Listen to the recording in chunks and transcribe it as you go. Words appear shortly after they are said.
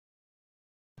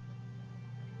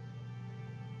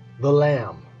The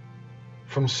Lamb,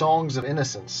 from Songs of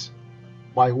Innocence,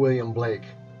 by William Blake.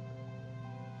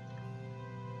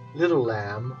 Little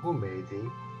lamb, who made thee?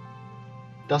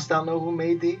 Dost thou know who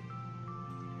made thee?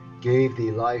 Gave thee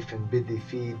life and bid thee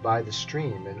feed by the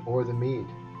stream and o'er the mead.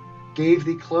 Gave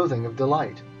thee clothing of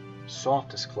delight,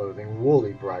 softest clothing,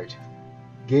 woolly bright.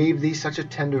 Gave thee such a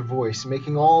tender voice,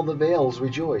 making all the vales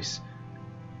rejoice.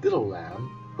 Little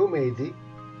lamb, who made thee?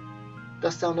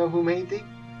 Dost thou know who made thee?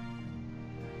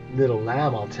 Little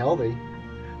lamb, I'll tell thee.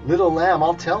 Little lamb,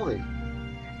 I'll tell thee.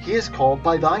 He is called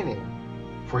by thy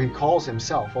name, for he calls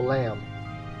himself a lamb.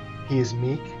 He is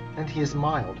meek and he is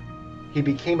mild. He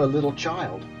became a little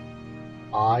child.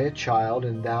 I a child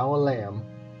and thou a lamb.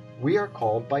 We are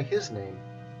called by his name.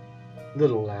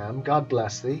 Little lamb, God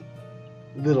bless thee.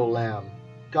 Little lamb,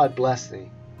 God bless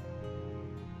thee.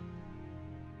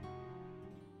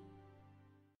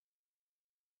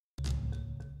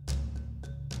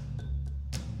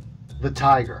 The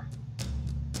Tyger,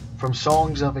 from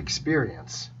Songs of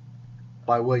Experience,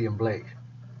 by William Blake.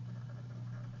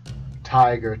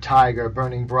 Tiger, tiger,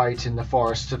 burning bright in the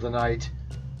forest of the night,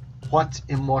 what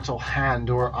immortal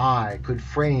hand or eye could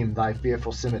frame thy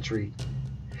fearful symmetry?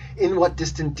 In what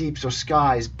distant deeps or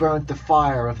skies burnt the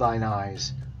fire of thine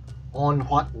eyes? On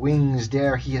what wings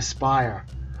dare he aspire?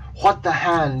 What the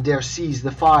hand dare seize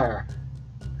the fire?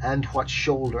 And what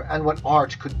shoulder and what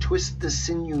art could twist the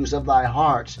sinews of thy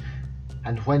heart?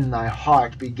 And when thy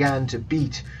heart began to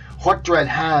beat, what dread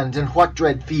hand and what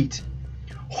dread feet?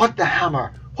 What the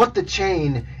hammer? What the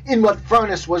chain? In what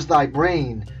furnace was thy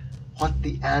brain? What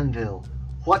the anvil?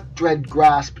 What dread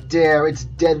grasp dare its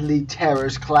deadly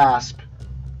terrors clasp?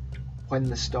 When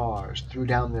the stars threw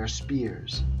down their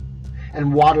spears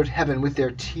and watered heaven with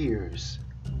their tears,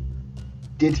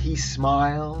 did he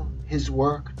smile his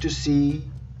work to see?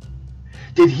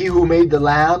 Did he who made the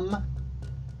lamb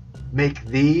make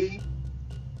thee?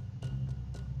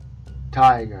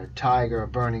 Tiger, tiger,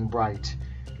 burning bright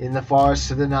in the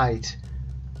forest of the night,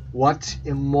 what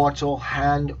immortal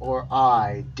hand or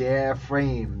eye dare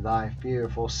frame thy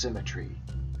fearful symmetry?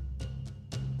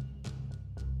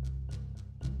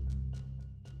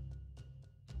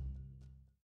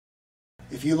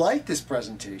 If you like this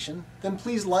presentation, then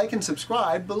please like and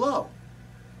subscribe below.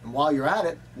 And while you're at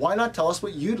it, why not tell us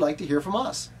what you'd like to hear from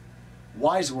us?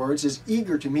 Wise Words is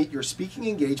eager to meet your speaking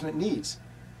engagement needs,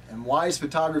 and Wise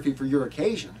Photography for your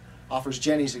occasion offers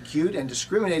Jenny's acute and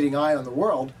discriminating eye on the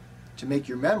world to make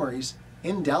your memories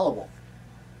indelible.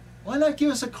 Why not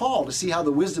give us a call to see how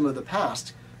the wisdom of the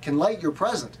past can light your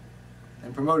present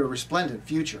and promote a resplendent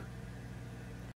future?